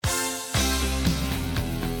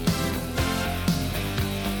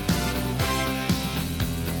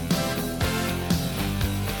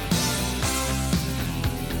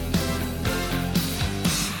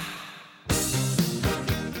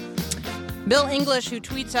Bill English, who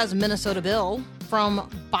tweets as Minnesota Bill from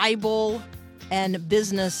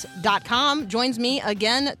BibleandBusiness.com, joins me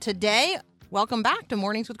again today. Welcome back to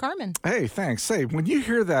Mornings with Carmen. Hey, thanks. Say, when you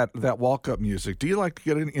hear that walk-up music, do you like to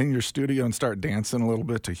get in your studio and start dancing a little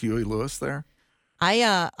bit to Huey Lewis there?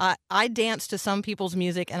 I dance to some people's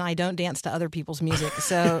music, and I don't dance to other people's music.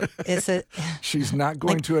 So it's a. She's not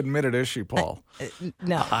going to admit it, is she, Paul?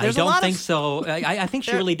 No, I don't think so. I think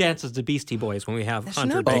she really dances to Beastie Boys when we have there's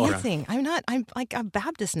Hunter no Baker. dancing. I'm not. I'm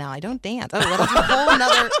Baptist now. I don't dance. Oh, well, that's a whole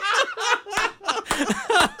nother.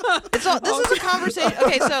 This is a conversation.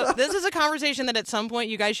 Okay, so this is a conversation that at some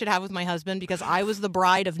point you guys should have with my husband, because I was the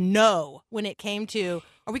bride of no when it came to,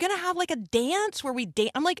 are we going to have like a dance where we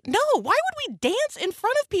dance? I'm like, no, why would we dance in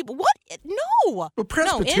front of people? What? No. Well,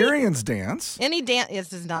 Presbyterians dance. Any dance.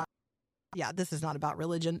 This is not. Yeah, this is not about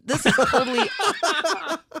religion. This is totally.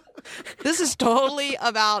 This is totally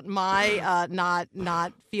about my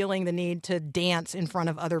not feeling the need to dance in front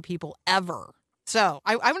of other people ever. So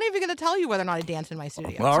I'm not even going to tell you whether or not I dance in my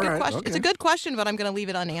studio. All it's a good right, question. okay. It's a good question, but I'm going to leave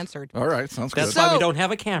it unanswered. All right, sounds good. That's why we don't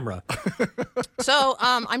have a camera. So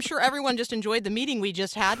I'm sure everyone just enjoyed the meeting we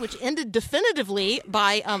just had, which ended definitively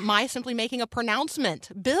by my simply making a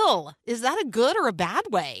pronouncement. Bill, is that a good or a bad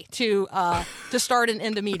way to start and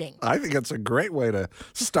end a meeting? I think it's a great way to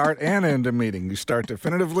start and end a meeting. You start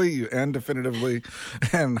definitively, you end definitively,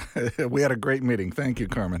 and we had a great meeting. Thank you,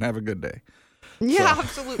 Carmen. Have a good day. Yeah,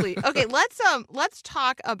 absolutely. Okay, let's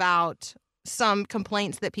talk about some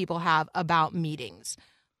complaints that people have about meetings.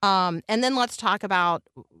 And then let's talk about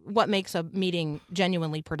what makes a meeting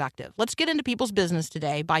genuinely productive. Let's get into people's business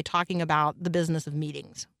today by talking about the business of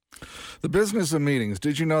meetings. The business of meetings.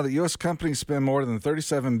 Did you know that U.S. companies spend more than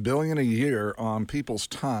 $37 billion a year on people's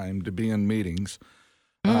time to be in meetings?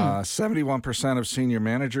 71% of senior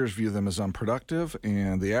managers view them as unproductive,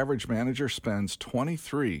 and the average manager spends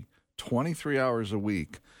 23 hours a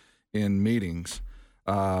week in meetings,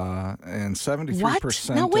 and 73%. What?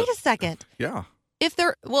 Now, wait a second. Yeah. If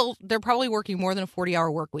they're probably working more than a 40-hour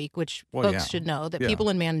work week, which folks should know that people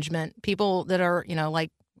in management, people that are, like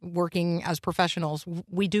working as professionals,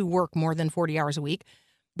 we do work more than 40 hours a week.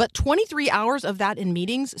 But 23 hours of that in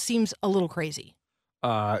meetings seems a little crazy.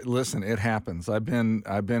 Listen, it happens. I've been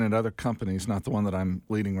at other companies, not the one that I'm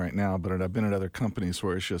leading right now, but I've been at other companies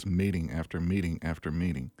where it's just meeting after meeting after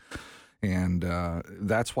meeting. And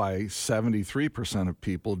that's why 73% of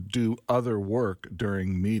people do other work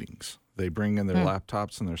during meetings. They bring in their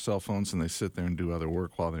laptops and their cell phones, and they sit there and do other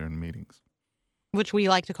work while they're in meetings. Which we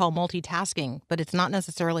like to call multitasking, but it's not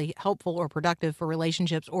necessarily helpful or productive for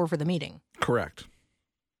relationships or for the meeting. Correct.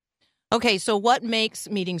 Okay, so what makes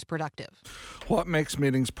meetings productive? What makes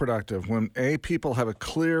meetings productive? When people have a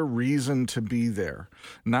clear reason to be there,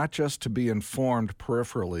 not just to be informed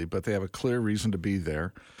peripherally, but they have a clear reason to be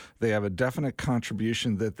there. They have a definite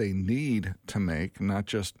contribution that they need to make, not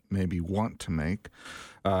just maybe want to make.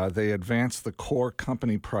 They advance the core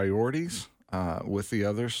company priorities with the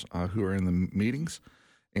others who are in the meetings.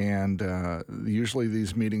 And usually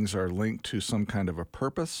these meetings are linked to some kind of a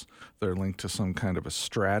purpose. They're linked to some kind of a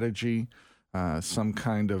strategy, some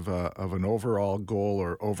kind of an overall goal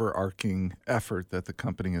or overarching effort that the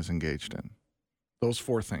company is engaged in. Those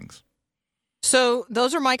four things. So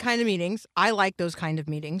those are my kind of meetings. I like those kind of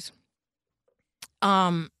meetings.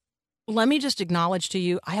 Let me just acknowledge to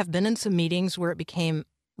you, I have been in some meetings where it became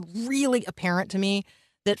really apparent to me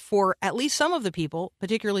that for at least some of the people,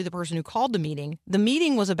 particularly the person who called the meeting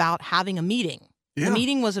was about having a meeting. Yeah. The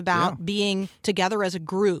meeting was about being together as a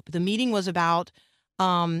group. The meeting was about,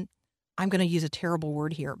 I'm going to use a terrible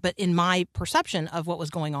word here, but in my perception of what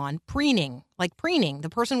was going on, preening. The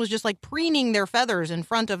person was just like preening their feathers in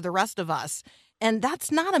front of the rest of us. And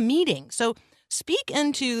that's not a meeting. So speak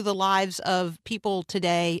into the lives of people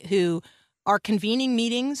today who are convening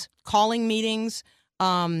meetings, calling meetings,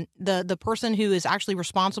 the person who is actually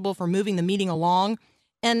responsible for moving the meeting along,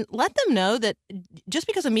 and let them know that just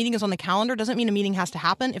because a meeting is on the calendar doesn't mean a meeting has to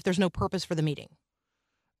happen if there's no purpose for the meeting.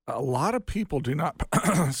 A lot of people do not,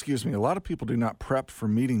 a lot of people do not prep for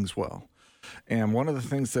meetings well. And one of the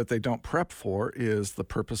things that they don't prep for is the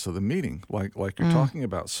purpose of the meeting, like you're talking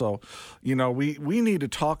about. So, we need to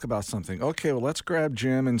talk about something. Okay, well, let's grab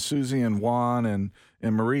Jim and Susie and Juan and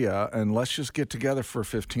Maria, and let's just get together for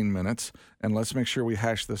 15 minutes, and let's make sure we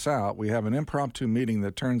hash this out. We have an impromptu meeting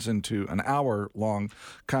that turns into an hour-long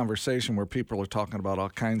conversation where people are talking about all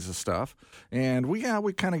kinds of stuff. And we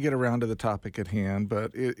kind of get around to the topic at hand, but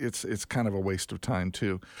it's kind of a waste of time,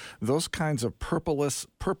 too. Those kinds of purpose.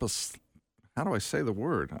 How do I say the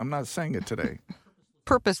word? I'm not saying it today.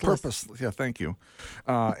 Purposeless. Yeah, thank you.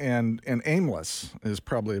 And aimless is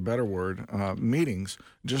probably a better word. Meetings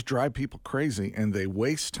just drive people crazy, and they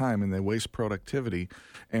waste time and they waste productivity.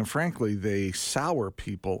 And frankly, they sour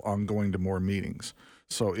people on going to more meetings.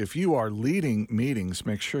 So if you are leading meetings,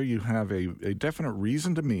 make sure you have a definite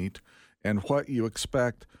reason to meet and what you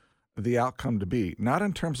expect the outcome to be. Not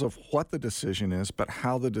in terms of what the decision is, but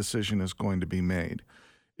how the decision is going to be made.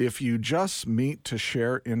 If you just meet to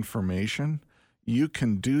share information, you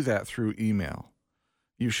can do that through email.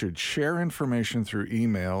 You should share information through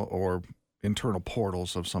email or internal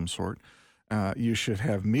portals of some sort. You should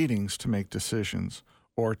have meetings to make decisions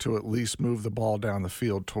or to at least move the ball down the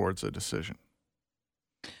field towards a decision.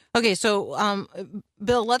 Okay, so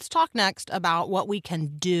Bill, let's talk next about what we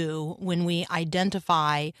can do when we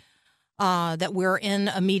identify that we're in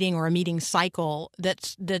a meeting or a meeting cycle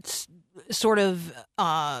that's sort of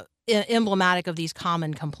emblematic of these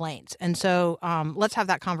common complaints. And so let's have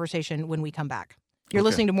that conversation when we come back. You're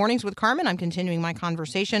listening to Mornings with Carmen. I'm continuing my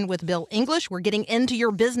conversation with Bill English. We're getting into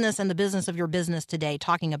your business and the business of your business today,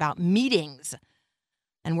 talking about meetings.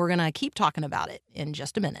 And we're going to keep talking about it in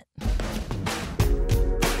just a minute.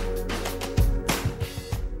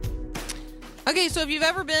 Okay, so if you've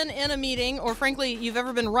ever been in a meeting, or frankly, you've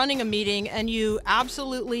ever been running a meeting and you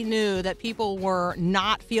absolutely knew that people were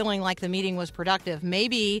not feeling like the meeting was productive,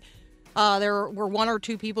 maybe there were one or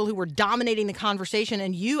two people who were dominating the conversation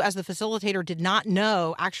and you as the facilitator did not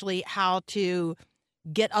know actually how to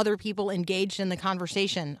get other people engaged in the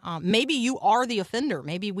conversation. Maybe you are the offender.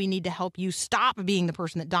 Maybe we need to help you stop being the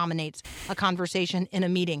person that dominates a conversation in a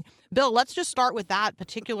meeting. Bill, let's just start with that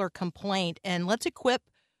particular complaint and let's equip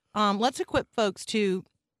folks to,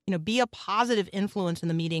 be a positive influence in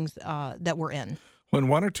the meetings that we're in. When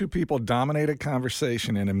one or two people dominate a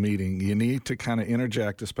conversation in a meeting, you need to kind of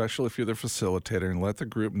interject, especially if you're the facilitator, and let the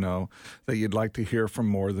group know that you'd like to hear from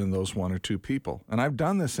more than those one or two people. And I've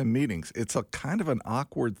done this in meetings. It's a kind of an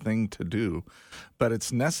awkward thing to do, but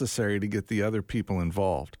it's necessary to get the other people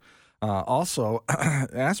involved. Also,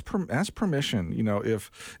 ask permission.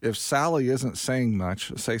 If Sally isn't saying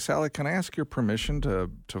much, say, Sally, can I ask your permission to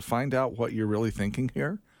find out what you're really thinking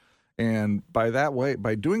here? And by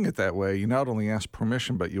doing it that way, you not only ask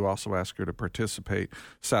permission, but you also ask her to participate.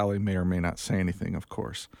 Sally may or may not say anything, of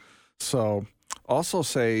course. So also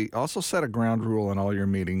set a ground rule in all your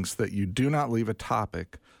meetings that you do not leave a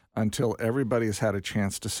topic until everybody has had a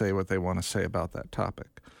chance to say what they want to say about that topic.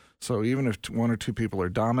 So even if one or two people are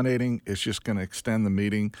dominating, it's just going to extend the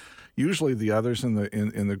meeting. Usually the others in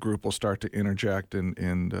the group will start to interject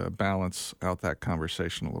and balance out that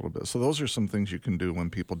conversation a little bit. So those are some things you can do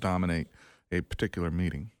when people dominate a particular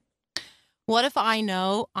meeting. What if I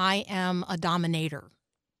know I am a dominator?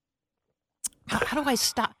 How do I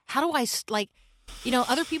stop?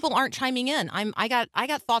 Other people aren't chiming in. I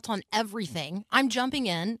got thoughts on everything. I'm jumping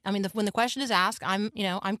in. I mean, when the question is asked, I'm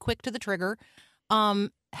quick to the trigger.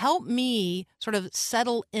 Help me sort of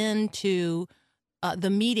settle into the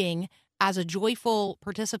meeting as a joyful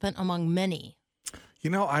participant among many.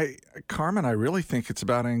 Carmen, I really think it's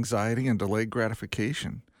about anxiety and delayed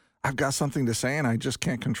gratification. I've got something to say and I just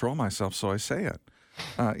can't control myself, so I say it.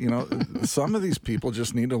 Some of these people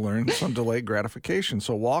just need to learn some delayed gratification.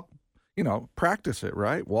 So practice it,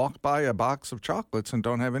 right? Walk by a box of chocolates and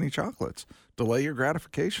don't have any chocolates. Delay your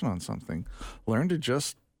gratification on something. Learn to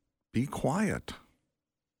just be quiet.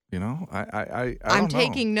 I'm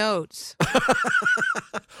taking notes.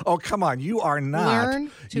 Oh, come on. You are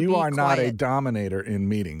not a dominator in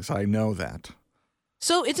meetings. I know that.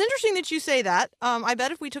 So it's interesting that you say that. I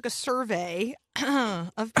bet if we took a survey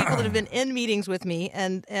of people that have been in meetings with me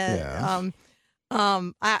I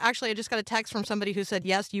just got a text from somebody who said,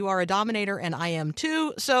 yes, you are a dominator and I am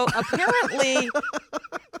too. So apparently,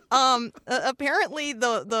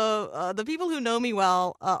 the people who know me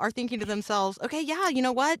well are thinking to themselves, okay, yeah, you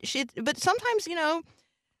know what? But sometimes,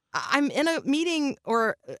 I'm in a meeting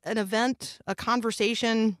or an event, a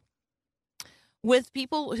conversation with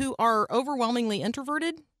people who are overwhelmingly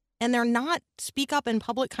introverted and they're not speak up in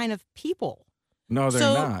public kind of people. No, they're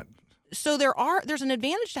not. So there's an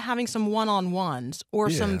advantage to having some one-on-ones or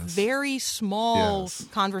some very small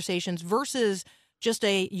conversations versus just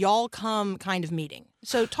a y'all come kind of meeting.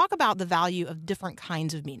 So talk about the value of different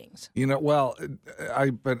kinds of meetings. You know what? The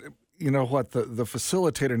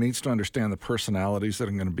facilitator needs to understand the personalities that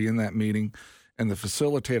are going to be in that meeting. And the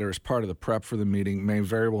facilitator, as part of the prep for the meeting, may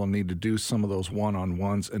very well need to do some of those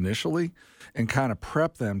one-on-ones initially and kind of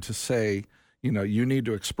prep them to say, you need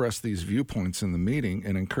to express these viewpoints in the meeting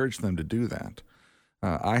and encourage them to do that.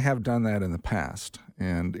 I have done that in the past,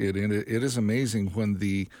 and it is amazing when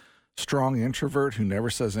the strong introvert who never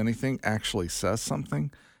says anything actually says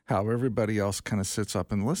something, how everybody else kind of sits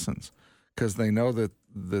up and listens because they know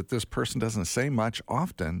that this person doesn't say much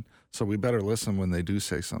often, so we better listen when they do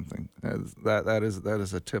say something. That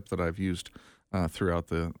is a tip that I've used throughout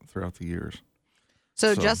the years.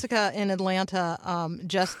 So Jessica in Atlanta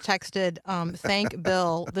just texted, thank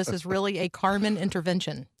Bill. This is really a Carmen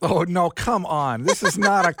intervention. Oh, no, come on. This is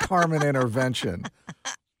not a Carmen intervention.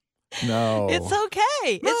 No. It's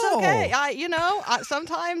okay. It's okay.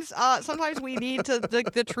 Sometimes we need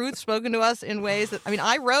the truth spoken to us in ways that,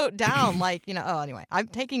 I wrote down anyway, I'm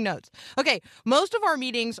taking notes. Okay. Most of our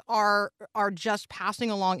meetings are just passing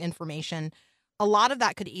along information. A lot of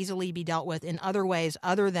that could easily be dealt with in other ways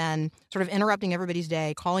other than sort of interrupting everybody's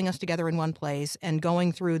day, calling us together in one place, and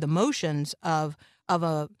going through the motions of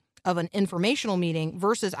an informational meeting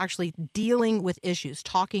versus actually dealing with issues,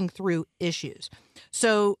 talking through issues.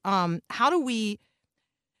 So how do we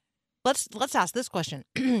 – let's ask this question.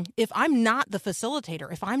 If I'm not the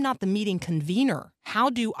facilitator, if I'm not the meeting convener, how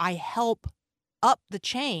do I help up the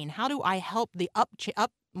chain? How do I help the up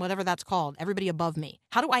whatever that's called, everybody above me?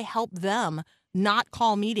 How do I help them not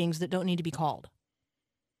call meetings that don't need to be called?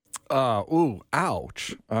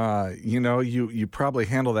 Ouch. You probably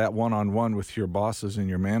handle that one-on-one with your bosses and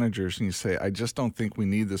your managers, and you say, I just don't think we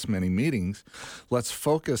need this many meetings. Let's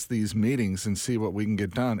focus these meetings and see what we can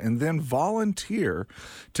get done. And then volunteer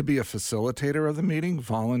to be a facilitator of the meeting,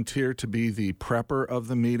 volunteer to be the prepper of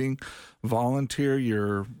the meeting, volunteer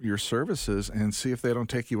your services and see if they don't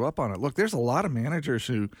take you up on it. Look, there's a lot of managers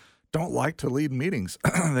who don't like to lead meetings.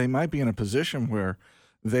 They might be in a position where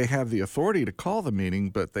they have the authority to call the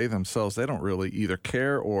meeting, but they themselves, they don't really either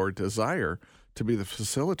care or desire to be the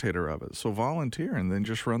facilitator of it. So volunteer and then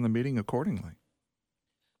just run the meeting accordingly.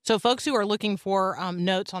 So folks who are looking for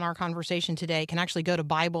notes on our conversation today can actually go to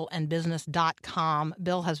BibleandBusiness.com.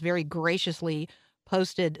 Bill has very graciously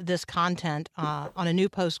posted this content on a new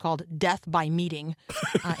post called Death by Meeting.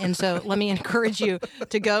 And so let me encourage you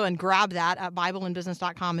to go and grab that at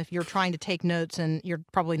BibleandBusiness.com if you're trying to take notes and you're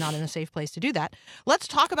probably not in a safe place to do that. Let's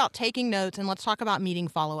talk about taking notes and let's talk about meeting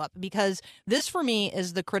follow-up, because this for me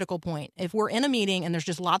is the critical point. If we're in a meeting and there's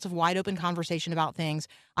just lots of wide open conversation about things,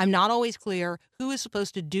 I'm not always clear who is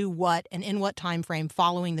supposed to do what and in what time frame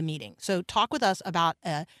following the meeting. So talk with us about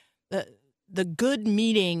the good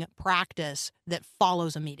meeting practice that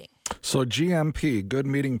follows a meeting. So GMP, good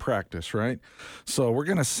meeting practice, right? So we're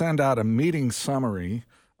going to send out a meeting summary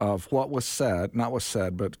of what was said, not what's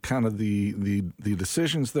said, but kind of the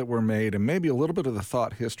decisions that were made and maybe a little bit of the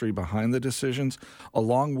thought history behind the decisions,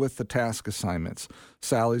 along with the task assignments.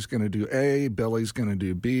 Sally's going to do A, Billy's going to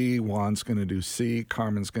do B, Juan's going to do C,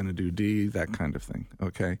 Carmen's going to do D, that kind of thing,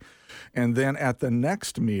 okay? And then at the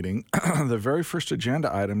next meeting, the very first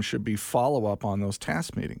agenda item should be follow-up on those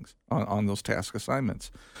task meetings, on those task assignments.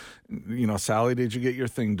 You know, Sally, did you get your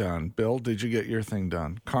thing done? Bill, did you get your thing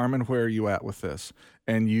done? Carmen, where are you at with this?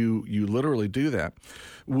 And you literally do that.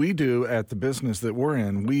 We do at the business that we're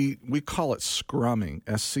in, we call it scrumming,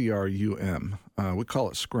 S-C-R-U-M. We call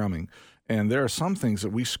it scrumming. And there are some things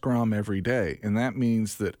that we scrum every day, and that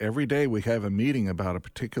means that every day we have a meeting about a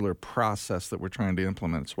particular process that we're trying to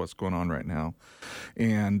implement. It's what's going on right now.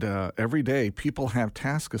 And every day people have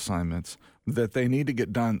task assignments that they need to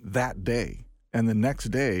get done that day. And the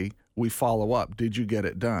next day we follow up. Did you get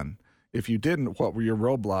it done? If you didn't, what were your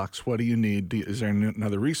roadblocks? What do you need? Is there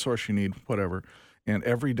another resource you need? Whatever. And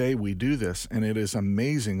every day we do this, and it is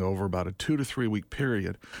amazing over about a 2 to 3 week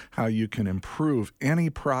period how you can improve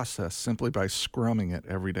any process simply by scrumming it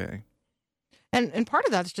every day. And part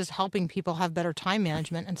of that's just helping people have better time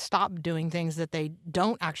management and stop doing things that they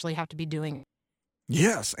don't actually have to be doing.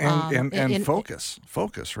 Yes, and focus,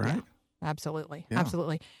 right? Yeah, absolutely, Yeah.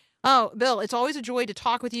 Absolutely. Oh, Bill, it's always a joy to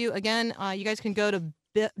talk with you. Again, you guys can go to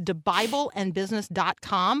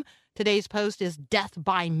BibleandBusiness.com. Today's post is Death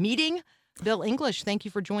by Meeting. Bill English, thank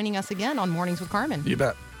you for joining us again on Mornings with Carmen. You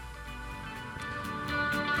bet.